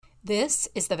This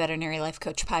is the Veterinary Life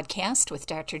Coach Podcast with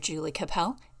Dr. Julie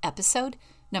Capel, episode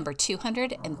number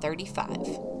 235.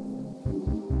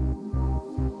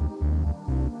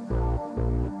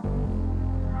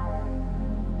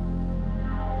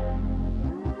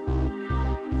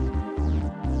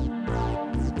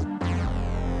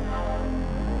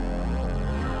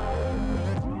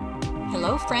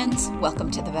 Hello, friends.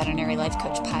 Welcome to the Veterinary Life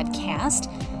Coach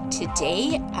Podcast.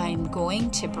 Today, I'm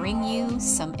going to bring you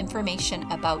some information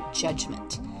about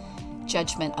judgment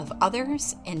of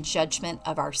others and judgment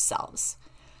of ourselves.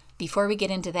 Before we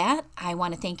get into that, I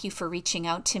want to thank you for reaching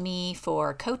out to me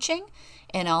for coaching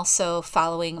and also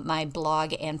following my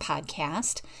blog and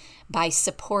podcast. By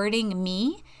supporting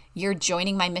me, you're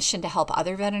joining my mission to help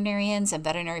other veterinarians and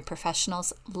veterinary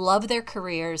professionals love their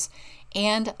careers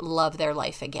and love their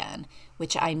life again,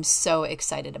 which I'm so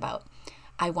excited about.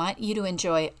 I want you to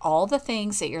enjoy all the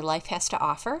things that your life has to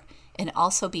offer and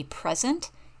also be present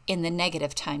in the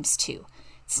negative times too.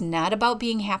 It's not about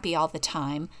being happy all the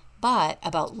time, but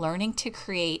about learning to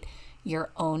create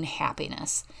your own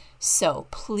happiness. So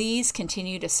please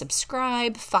continue to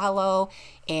subscribe, follow,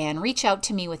 and reach out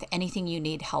to me with anything you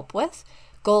need help with.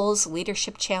 Goals,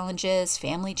 leadership challenges,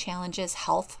 family challenges,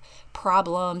 health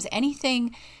problems,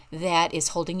 anything that is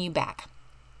holding you back.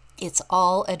 It's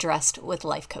all addressed with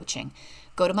life coaching.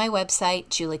 Go to my website,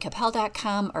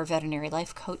 juliecapel.com or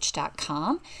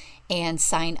veterinarylifecoach.com, and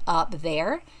sign up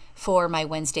there for my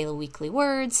Wednesday Weekly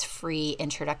Words, free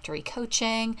introductory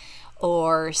coaching,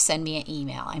 or send me an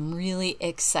email. I'm really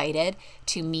excited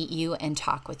to meet you and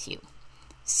talk with you.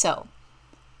 So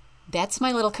that's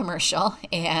my little commercial,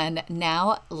 and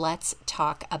now let's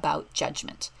talk about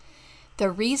judgment. The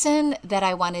reason that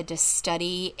I wanted to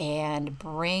study and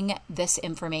bring this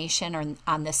information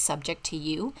on this subject to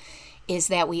you is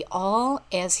that we all,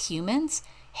 as humans,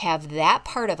 have that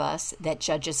part of us that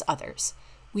judges others.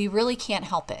 We really can't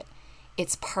help it.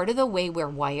 It's part of the way we're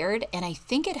wired, and I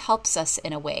think it helps us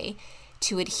in a way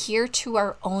to adhere to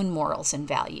our own morals and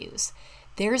values.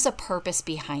 There's a purpose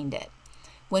behind it.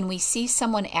 When we see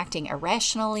someone acting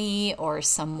irrationally or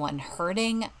someone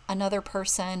hurting another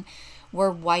person,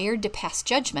 we're wired to pass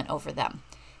judgment over them,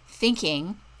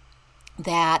 thinking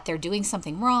that they're doing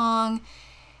something wrong,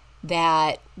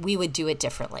 that we would do it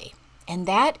differently. And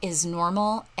that is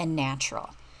normal and natural.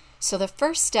 So the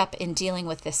first step in dealing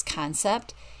with this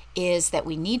concept is that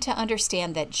we need to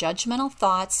understand that judgmental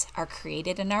thoughts are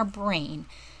created in our brain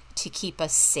to keep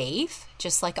us safe,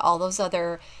 just like all those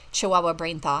other Chihuahua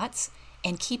brain thoughts,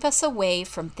 and keep us away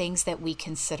from things that we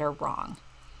consider wrong.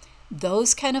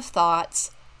 Those kind of thoughts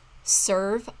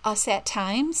serve us at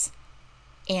times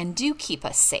and do keep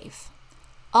us safe.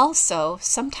 Also,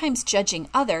 sometimes judging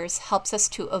others helps us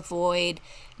to avoid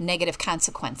negative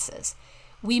consequences.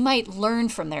 We might learn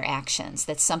from their actions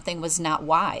that something was not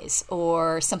wise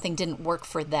or something didn't work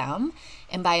for them,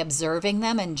 and by observing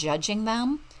them and judging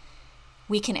them,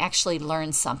 we can actually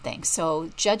learn something. So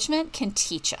judgment can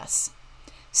teach us.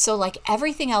 So like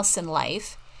everything else in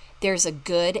life, there's a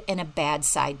good and a bad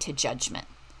side to judgment.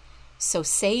 So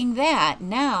saying that,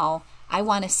 now I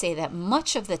want to say that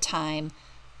much of the time,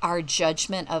 our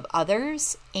judgment of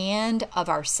others and of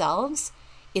ourselves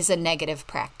is a negative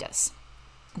practice.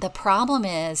 The problem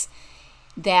is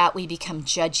that we become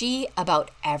judgy about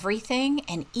everything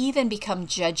and even become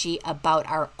judgy about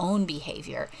our own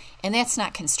behavior, and that's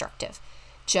not constructive.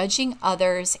 Judging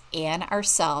others and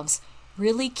ourselves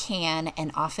really can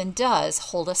and often does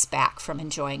hold us back from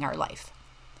enjoying our life.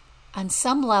 On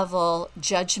some level,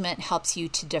 judgment helps you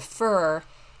to defer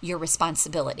your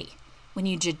responsibility. When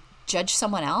you judge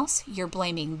someone else, you're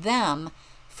blaming them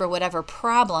for whatever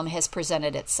problem has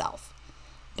presented itself.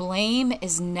 Blame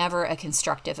is never a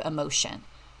constructive emotion.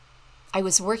 I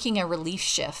was working a relief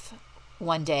shift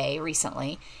one day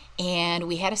recently, and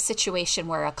we had a situation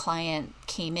where a client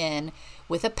came in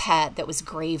with a pet that was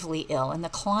gravely ill, and the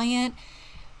client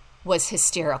was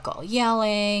hysterical,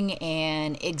 yelling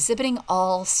and exhibiting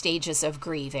all stages of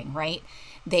grieving, right?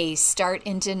 They start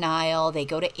in denial, they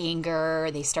go to anger,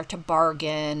 they start to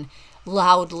bargain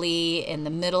loudly in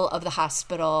the middle of the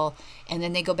hospital, and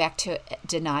then they go back to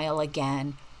denial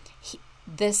again.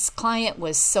 This client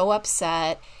was so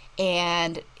upset,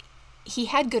 and he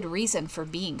had good reason for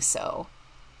being so.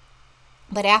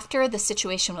 But after the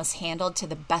situation was handled to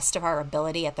the best of our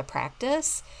ability at the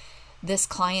practice, this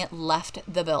client left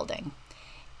the building.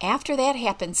 After that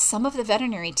happened, some of the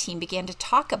veterinary team began to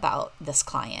talk about this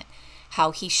client, how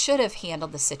he should have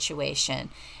handled the situation,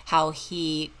 how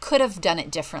he could have done it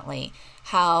differently,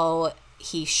 how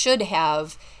he should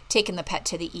have taken the pet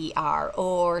to the ER,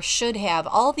 or should have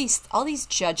all these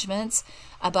judgments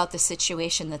about the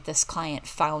situation that this client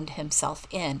found himself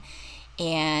in.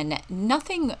 And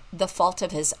nothing the fault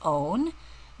of his own,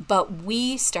 but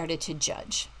we started to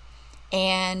judge.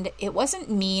 And it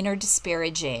wasn't mean or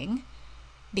disparaging,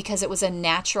 because it was a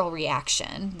natural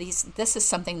reaction. This is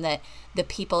something that the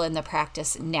people in the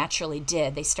practice naturally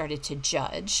did. They started to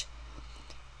judge.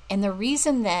 And the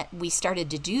reason that we started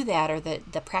to do that, or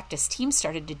the practice team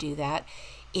started to do that,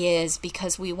 is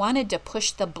because we wanted to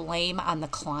push the blame on the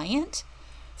client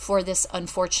for this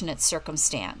unfortunate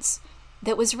circumstance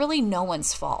that was really no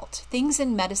one's fault. Things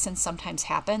in medicine sometimes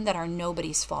happen that are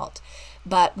nobody's fault.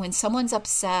 But when someone's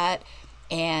upset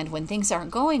and when things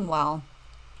aren't going well,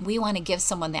 we want to give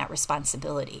someone that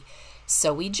responsibility.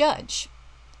 So we judge.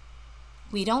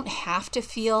 We don't have to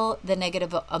feel the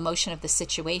negative emotion of the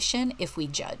situation if we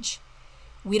judge.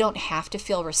 We don't have to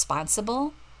feel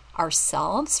responsible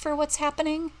ourselves for what's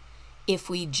happening if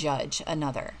we judge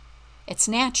another. It's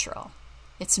natural.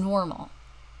 It's normal.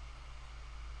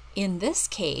 In this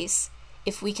case,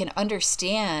 if we can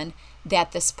understand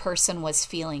that this person was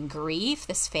feeling grief,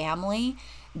 this family,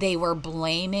 they were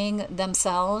blaming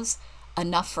themselves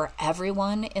enough for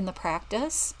everyone in the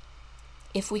practice.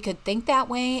 If we could think that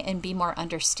way and be more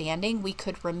understanding, we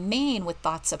could remain with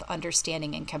thoughts of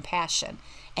understanding and compassion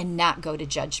and not go to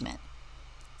judgment.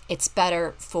 It's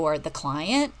better for the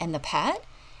client and the pet,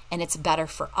 and it's better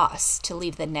for us to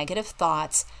leave the negative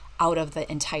thoughts out of the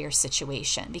entire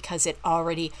situation, because it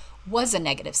already was a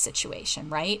negative situation,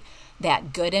 right?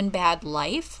 That good and bad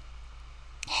life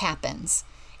happens.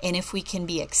 And if we can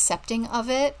be accepting of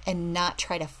it and not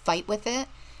try to fight with it,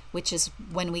 which is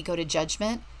when we go to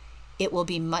judgment, it will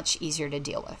be much easier to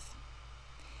deal with.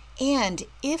 And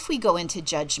if we go into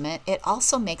judgment, it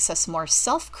also makes us more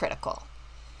self-critical,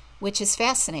 which is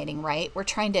fascinating, right? We're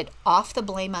trying to off the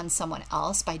blame on someone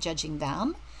else by judging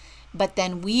them, but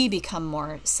then we become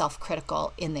more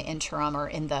self-critical in the interim, or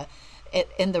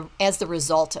as the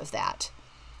result of that.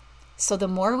 So the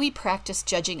more we practice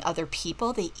judging other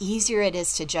people, the easier it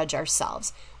is to judge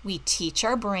ourselves. We teach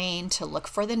our brain to look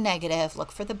for the negative,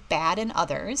 look for the bad in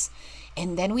others,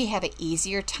 and then we have an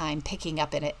easier time picking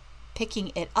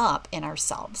it up in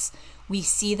ourselves. We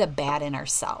see the bad in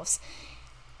ourselves.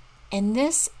 And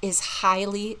this is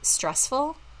highly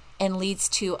stressful and leads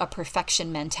to a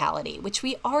perfection mentality, which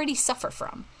we already suffer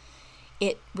from.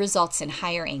 It results in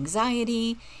higher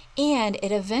anxiety, and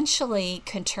it eventually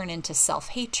can turn into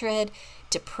self-hatred,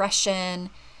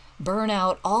 depression,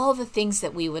 burnout, all the things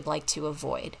that we would like to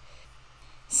avoid.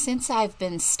 Since I've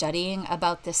been studying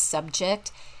about this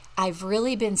subject, I've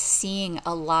really been seeing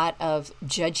a lot of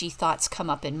judgy thoughts come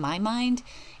up in my mind,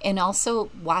 and also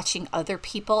watching other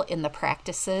people in the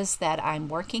practices that I'm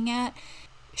working at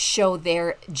show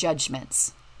their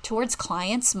judgments towards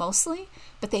clients mostly,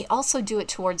 but they also do it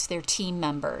towards their team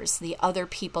members, the other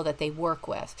people that they work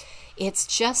with. It's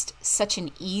just such an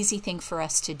easy thing for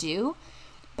us to do,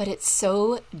 but it's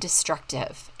so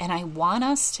destructive. And I want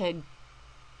us to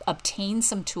obtain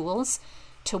some tools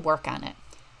to work on it.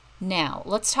 Now,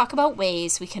 let's talk about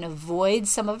ways we can avoid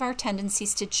some of our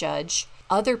tendencies to judge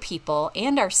other people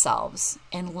and ourselves,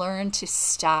 and learn to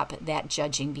stop that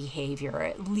judging behavior, or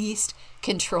at least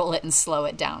control it and slow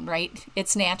it down, right?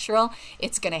 It's natural,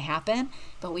 it's going to happen,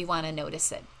 but we want to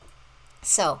notice it.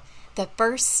 So the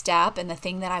first step, and the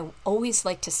thing that I always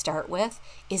like to start with,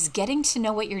 is getting to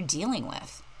know what you're dealing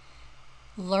with.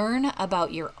 Learn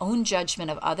about your own judgment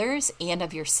of others and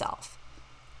of yourself.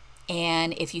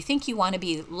 And if you think you want to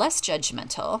be less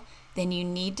judgmental, then you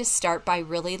need to start by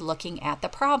really looking at the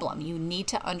problem. You need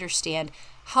to understand,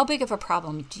 how big of a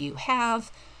problem do you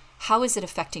have? How is it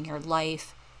affecting your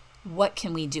life? What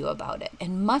can we do about it?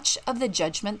 And much of the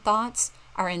judgment thoughts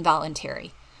are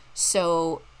involuntary.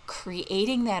 So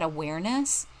creating that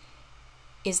awareness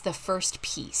is the first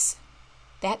piece.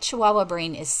 That Chihuahua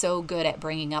brain is so good at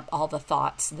bringing up all the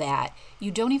thoughts that you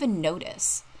don't even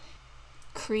notice.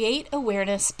 Create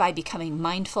awareness by becoming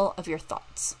mindful of your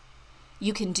thoughts.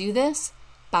 You can do this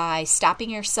by stopping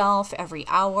yourself every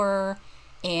hour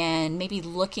and maybe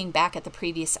looking back at the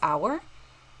previous hour,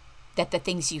 at the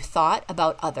things you thought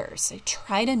about others. So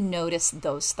try to notice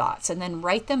those thoughts and then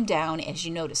write them down as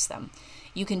you notice them.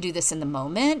 You can do this in the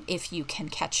moment if you can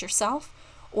catch yourself,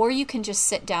 or you can just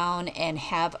sit down and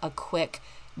have a quick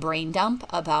brain dump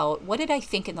about, what did I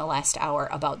think in the last hour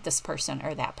about this person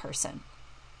or that person?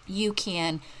 You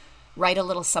can Write a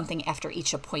little something after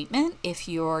each appointment if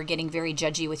you're getting very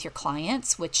judgy with your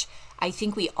clients, which I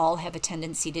think we all have a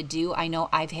tendency to do. I know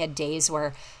I've had days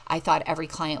where I thought every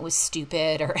client was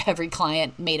stupid or every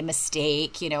client made a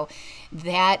mistake,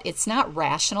 that it's not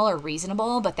rational or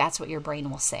reasonable, but that's what your brain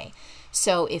will say.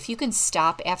 So if you can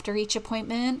stop after each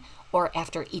appointment or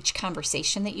after each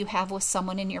conversation that you have with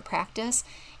someone in your practice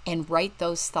and write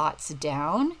those thoughts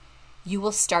down, you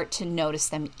will start to notice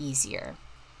them easier.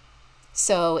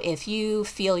 So if you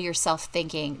feel yourself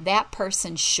thinking that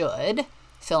person should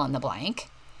fill in the blank,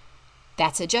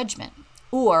 that's a judgment.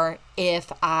 Or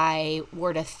if I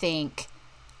were to think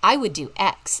I would do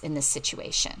X in this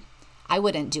situation, I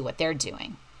wouldn't do what they're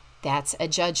doing, that's a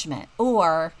judgment.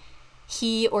 Or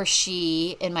he or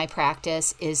she in my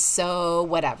practice is so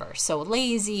whatever, so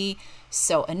lazy,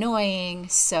 so annoying,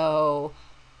 so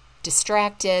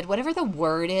distracted, whatever the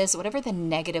word is, whatever the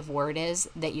negative word is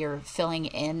that you're filling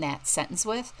in that sentence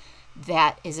with,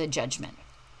 that is a judgment.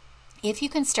 If you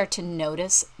can start to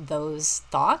notice those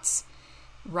thoughts,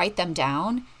 write them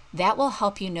down, that will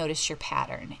help you notice your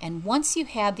pattern. And once you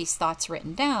have these thoughts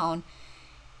written down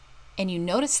and you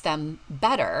notice them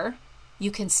better, you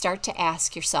can start to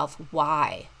ask yourself,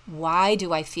 why? Why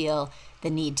do I feel the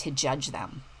need to judge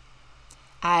them?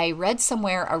 I read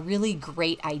somewhere a really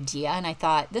great idea, and I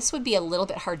thought this would be a little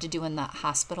bit hard to do in the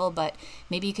hospital, but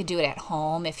maybe you could do it at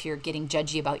home if you're getting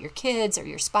judgy about your kids or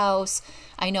your spouse.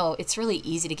 I know it's really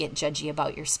easy to get judgy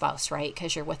about your spouse, right?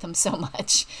 Because you're with them so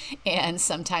much, and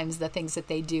sometimes the things that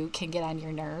they do can get on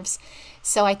your nerves.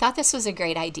 So I thought this was a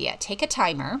great idea. Take a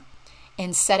timer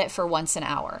and set it for once an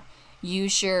hour.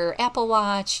 Use your Apple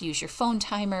Watch, use your phone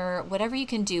timer, whatever you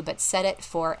can do, but set it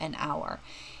for an hour.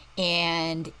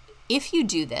 And if you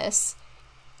do this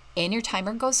and your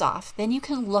timer goes off, then you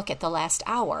can look at the last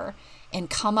hour and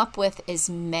come up with as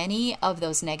many of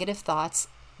those negative thoughts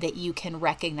that you can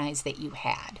recognize that you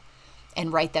had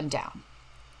and write them down.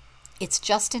 It's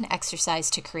just an exercise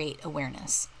to create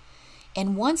awareness.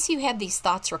 And once you have these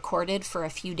thoughts recorded for a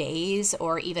few days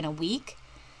or even a week,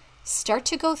 start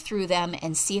to go through them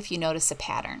and see if you notice a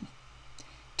pattern.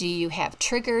 Do you have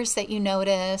triggers that you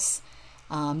notice?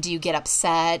 Do you get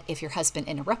upset if your husband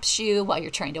interrupts you while you're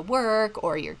trying to work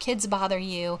or your kids bother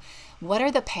you? What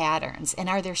are the patterns? And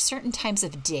are there certain times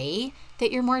of day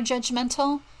that you're more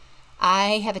judgmental?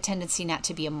 I have a tendency not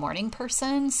to be a morning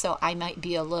person, so I might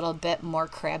be a little bit more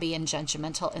crabby and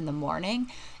judgmental in the morning.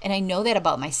 And I know that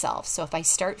about myself. So if I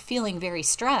start feeling very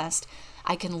stressed,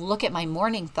 I can look at my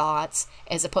morning thoughts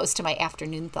as opposed to my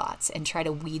afternoon thoughts and try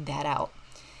to weed that out.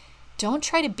 Don't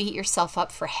try to beat yourself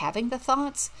up for having the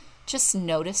thoughts. Just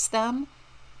notice them,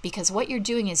 because what you're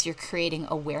doing is you're creating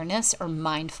awareness or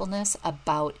mindfulness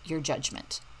about your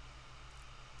judgment.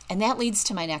 And that leads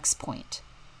to my next point.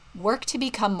 Work to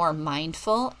become more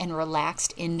mindful and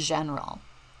relaxed in general.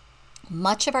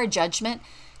 Much of our judgment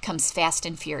comes fast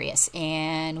and furious,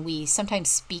 and we sometimes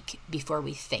speak before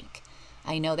we think.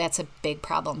 I know that's a big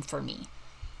problem for me.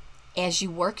 As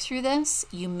you work through this,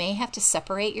 you may have to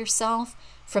separate yourself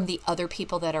from the other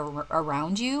people that are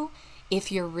around you if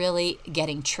you're really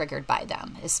getting triggered by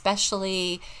them,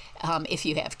 especially if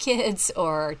you have kids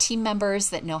or team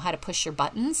members that know how to push your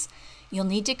buttons. You'll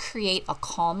need to create a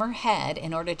calmer head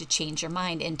in order to change your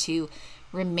mind into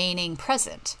remaining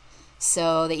present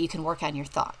so that you can work on your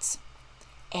thoughts.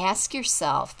 Ask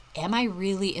yourself, am I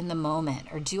really in the moment,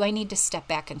 or do I need to step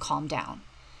back and calm down?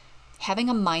 Having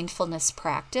a mindfulness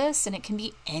practice, and it can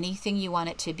be anything you want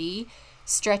it to be,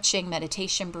 stretching,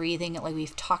 meditation, breathing, like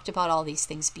we've talked about all these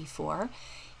things before,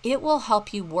 it will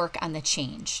help you work on the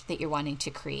change that you're wanting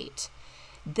to create.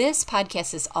 This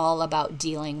podcast is all about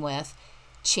dealing with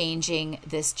changing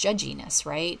this judginess,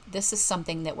 right? This is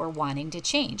something that we're wanting to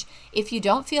change. If you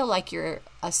don't feel like you're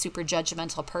a super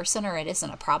judgmental person or it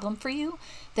isn't a problem for you,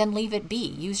 then leave it be.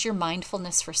 Use your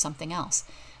mindfulness for something else.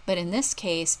 But in this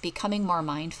case, becoming more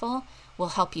mindful will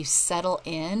help you settle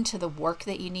into the work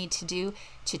that you need to do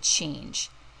to change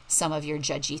some of your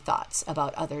judgy thoughts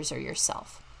about others or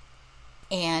yourself.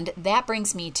 And that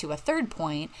brings me to a third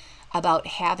point about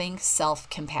having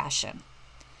self-compassion.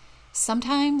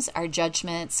 Sometimes our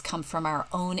judgments come from our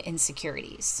own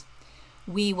insecurities.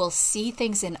 We will see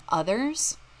things in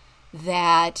others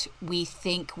that we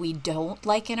think we don't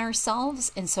like in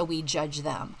ourselves, and so we judge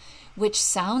them, which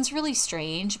sounds really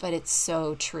strange, but it's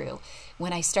so true.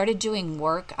 When I started doing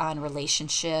work on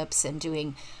relationships and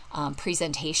doing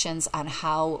presentations on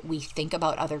how we think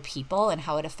about other people and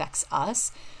how it affects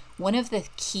us, one of the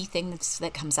key things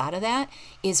that comes out of that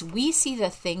is we see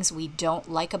the things we don't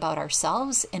like about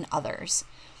ourselves in others.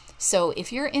 So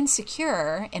if you're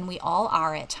insecure, and we all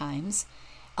are at times,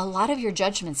 a lot of your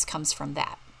judgments comes from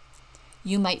that.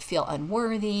 You might feel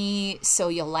unworthy, so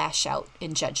you'll lash out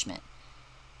in judgment.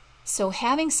 So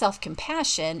having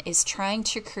self-compassion is trying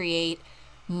to create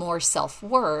more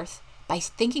self-worth by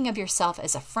thinking of yourself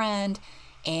as a friend.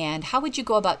 And how would you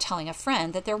go about telling a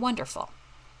friend that they're wonderful?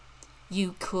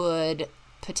 You could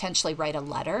potentially write a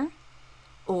letter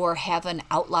or have an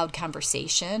out loud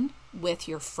conversation with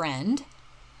your friend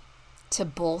to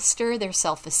bolster their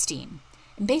self-esteem.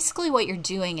 And basically what you're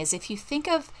doing is, if you think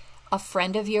of a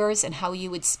friend of yours and how you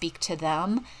would speak to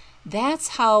them, that's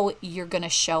how you're going to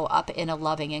show up in a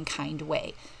loving and kind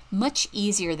way, much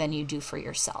easier than you do for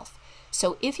yourself.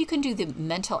 So if you can do the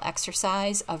mental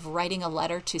exercise of writing a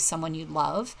letter to someone you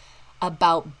love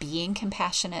about being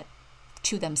compassionate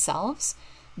to themselves,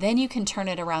 then you can turn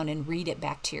it around and read it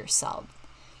back to yourself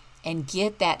and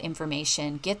get that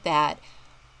information, get that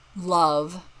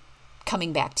love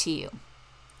coming back to you.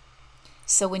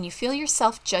 So when you feel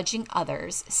yourself judging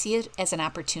others, see it as an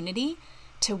opportunity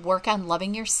to work on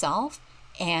loving yourself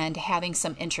and having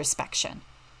some introspection.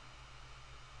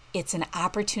 It's an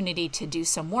opportunity to do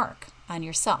some work on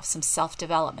yourself, some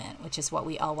self-development, which is what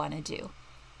we all want to do.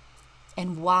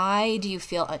 And why do you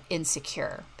feel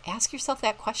insecure? Ask yourself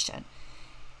that question.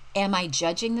 Am I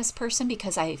judging this person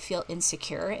because I feel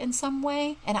insecure in some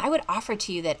way? And I would offer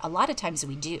to you that a lot of times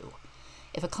we do.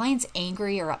 If a client's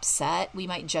angry or upset, we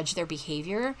might judge their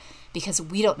behavior because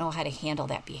we don't know how to handle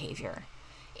that behavior.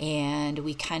 And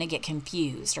we kind of get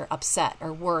confused or upset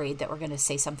or worried that we're going to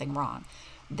say something wrong.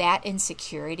 That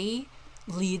insecurity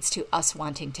leads to us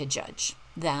wanting to judge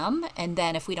them. And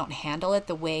then if we don't handle it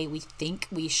the way we think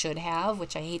we should have,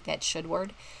 which I hate that should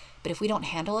word, but if we don't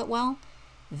handle it well,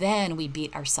 then we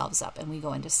beat ourselves up and we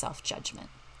go into self-judgment.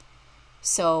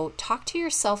 So talk to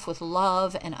yourself with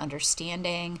love and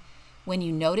understanding when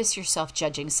you notice yourself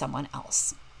judging someone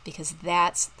else, because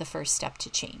that's the first step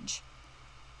to change.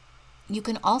 You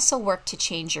can also work to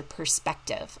change your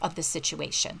perspective of the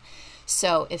situation.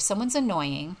 So if someone's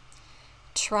annoying,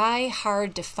 try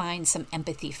hard to find some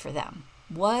empathy for them.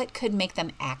 What could make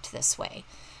them act this way?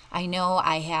 I know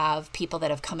I have people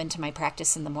that have come into my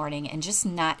practice in the morning and just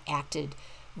not acted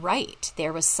right.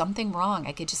 There was something wrong.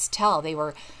 I could just tell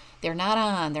they're not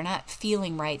on, they're not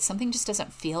feeling right. Something just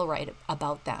doesn't feel right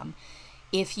about them.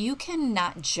 If you can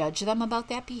not judge them about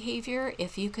that behavior,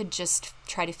 if you could just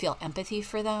try to feel empathy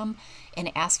for them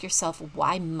and ask yourself,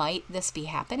 why might this be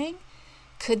happening?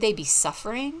 Could they be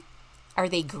suffering? Are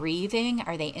they grieving?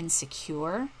 Are they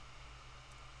insecure?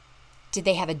 Did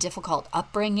they have a difficult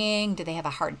upbringing? Do they have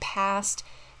a hard past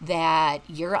that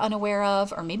you're unaware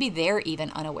of, or maybe they're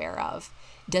even unaware of?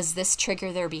 Does this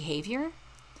trigger their behavior?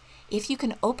 If you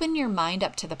can open your mind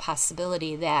up to the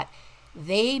possibility that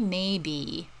they may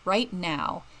be right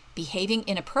now behaving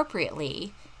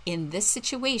inappropriately in this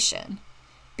situation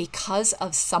because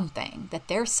of something that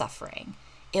they're suffering,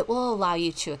 it will allow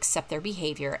you to accept their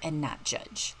behavior and not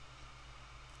judge.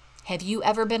 Have you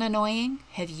ever been annoying?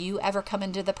 Have you ever come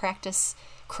into the practice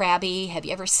crabby? Have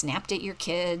you ever snapped at your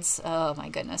kids? Oh my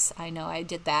goodness, I know I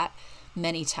did that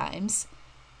many times.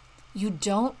 You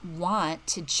don't want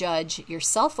to judge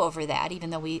yourself over that, even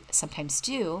though we sometimes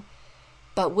do.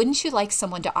 But wouldn't you like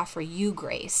someone to offer you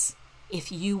grace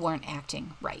if you weren't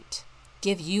acting right?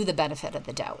 Give you the benefit of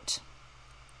the doubt.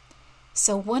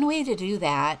 So one way to do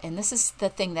that, and this is the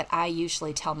thing that I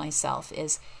usually tell myself,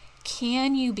 is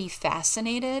can you be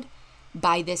fascinated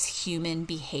by this human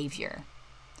behavior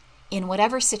in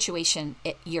whatever situation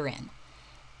you're in?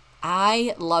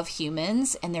 I love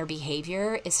humans and their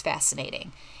behavior is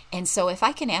fascinating. And so if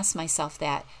I can ask myself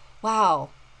that, wow,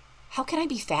 how can I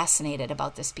be fascinated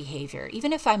about this behavior?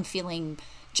 Even if I'm feeling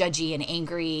judgy and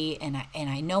angry and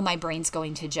I know my brain's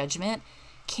going to judgment,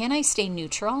 can I stay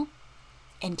neutral?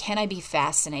 And can I be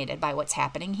fascinated by what's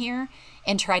happening here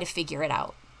and try to figure it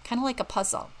out? Kind of like a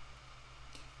puzzle.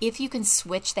 If you can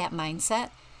switch that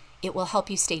mindset, it will help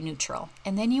you stay neutral.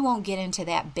 And then you won't get into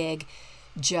that big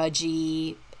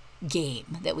judgy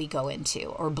game that we go into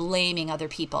or blaming other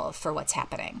people for what's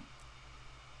happening.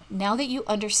 Now that you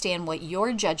understand what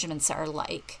your judgments are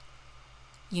like,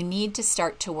 you need to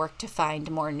start to work to find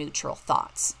more neutral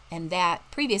thoughts. And that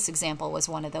previous example was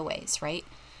one of the ways, right?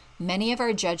 Many of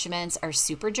our judgments are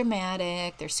super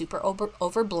dramatic, they're super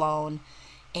overblown,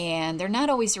 and they're not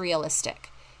always realistic.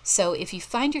 So if you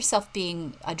find yourself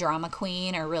being a drama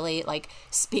queen or really like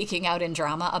speaking out in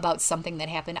drama about something that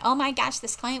happened, oh my gosh,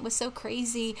 this client was so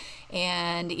crazy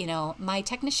and, my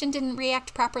technician didn't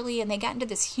react properly and they got into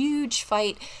this huge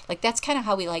fight. Like that's kind of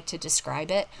how we like to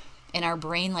describe it. And our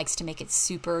brain likes to make it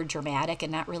super dramatic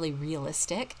and not really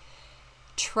realistic.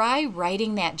 Try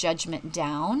writing that judgment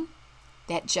down,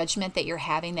 that judgment that you're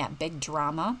having, that big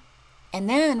drama, And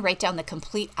then write down the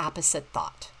complete opposite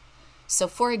thought. So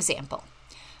for example,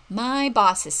 my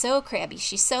boss is so crabby,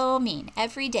 she's so mean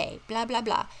every day, blah, blah,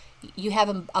 blah. You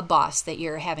have a boss that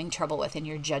you're having trouble with and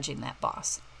you're judging that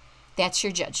boss. That's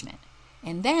your judgment.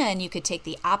 And then you could take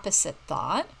the opposite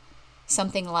thought,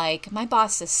 something like, my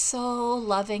boss is so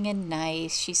loving and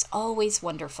nice, she's always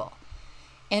wonderful.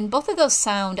 And both of those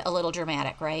sound a little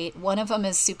dramatic, right? One of them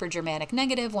is super dramatic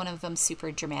negative, one of them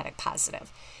super dramatic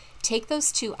positive. Take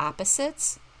those two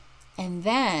opposites and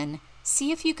then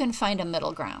see if you can find a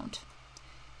middle ground.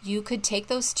 You could take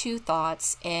those two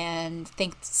thoughts and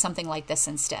think something like this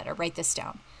instead, or write this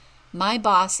down. My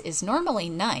boss is normally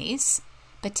nice,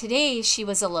 but today she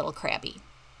was a little crabby.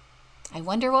 I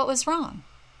wonder what was wrong.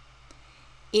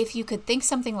 If you could think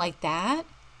something like that,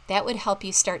 that would help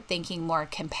you start thinking more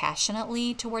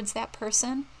compassionately towards that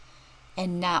person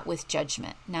and not with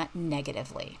judgment, not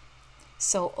negatively.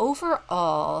 So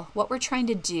overall, what we're trying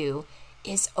to do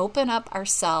is open up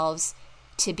ourselves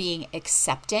to being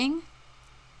accepting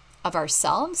of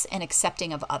ourselves and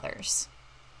accepting of others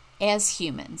as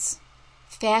humans,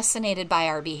 fascinated by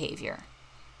our behavior,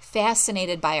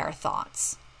 fascinated by our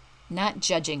thoughts, not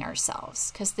judging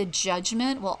ourselves, because the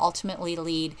judgment will ultimately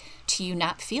lead to you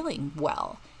not feeling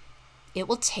well. It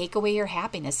will take away your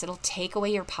happiness. It'll take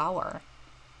away your power.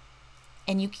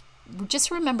 And you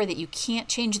just remember that you can't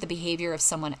change the behavior of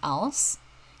someone else.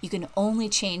 You can only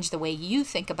change the way you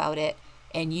think about it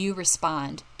and you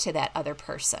respond to that other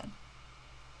person.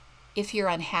 If you're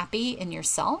unhappy in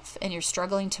yourself and you're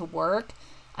struggling to work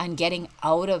on getting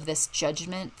out of this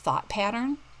judgment thought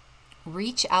pattern,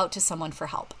 reach out to someone for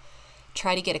help.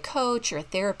 Try to get a coach or a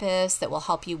therapist that will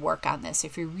help you work on this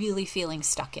if you're really feeling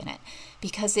stuck in it,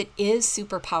 because it is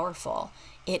super powerful.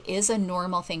 It is a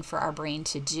normal thing for our brain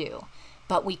to do,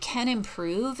 but we can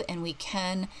improve and we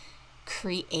can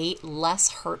create less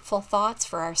hurtful thoughts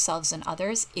for ourselves and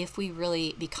others if we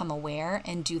really become aware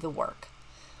and do the work.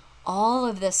 All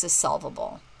of this is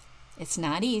solvable. It's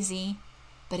not easy,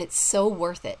 but it's so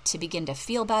worth it to begin to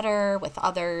feel better with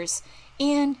others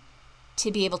and to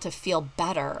be able to feel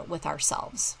better with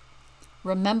ourselves.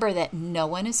 Remember that no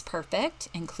one is perfect,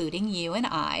 including you and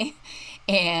I,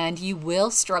 and you will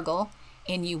struggle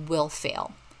and you will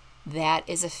fail. That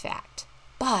is a fact.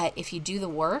 But if you do the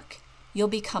work, you'll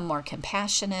become more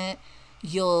compassionate,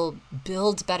 you'll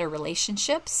build better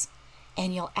relationships,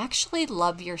 and you'll actually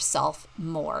love yourself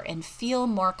more and feel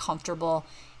more comfortable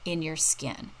in your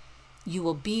skin. You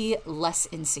will be less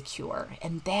insecure,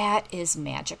 and that is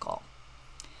magical.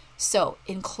 So,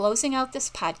 in closing out this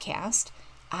podcast,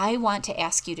 I want to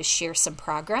ask you to share some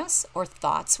progress or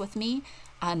thoughts with me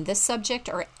on this subject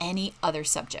or any other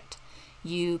subject.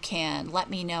 You can let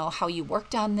me know how you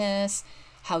worked on this,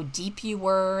 how deep you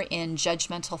were in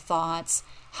judgmental thoughts,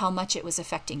 how much it was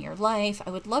affecting your life.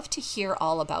 I would love to hear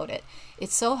all about it.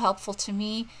 It's so helpful to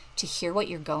me to hear what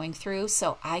you're going through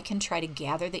so I can try to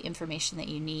gather the information that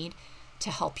you need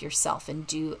to help yourself and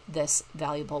do this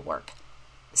valuable work.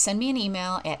 Send me an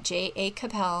email at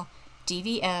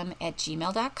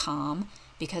jacapeldvm@gmail.com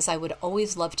because I would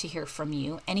always love to hear from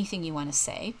you, anything you want to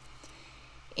say.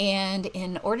 And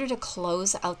in order to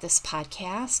close out this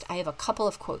podcast, I have a couple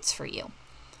of quotes for you.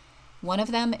 One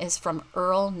of them is from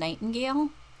Earl Nightingale,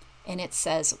 and it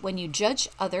says, "When you judge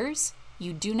others,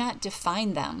 you do not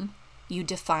define them, you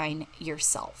define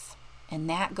yourself." And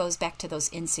that goes back to those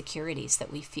insecurities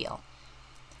that we feel.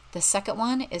 The second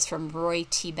one is from Roy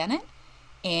T. Bennett,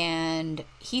 and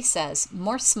he says,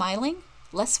 "More smiling,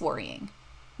 less worrying.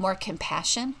 More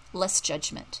compassion, less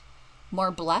judgment.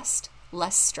 More blessed,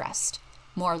 less stressed.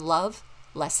 More love,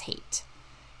 less hate."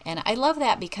 And I love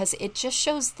that because it just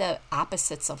shows the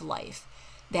opposites of life,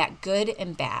 that good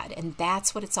and bad, and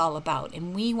that's what it's all about.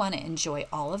 And we want to enjoy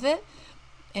all of it,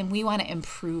 and we want to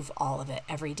improve all of it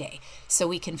every day so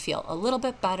we can feel a little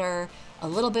bit better, a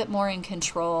little bit more in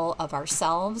control of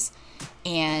ourselves,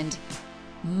 and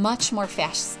much more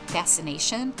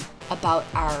fascination about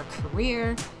our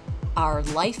career, our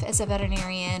life as a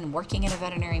veterinarian, working in a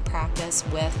veterinary practice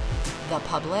with the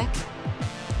public,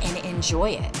 and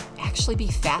enjoy it. Actually be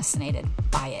fascinated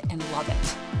by it and love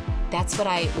it. That's what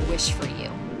I wish for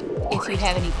you. If you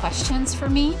have any questions for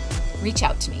me, reach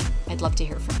out to me. I'd love to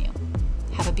hear from you.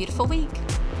 Have a beautiful week.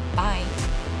 Bye.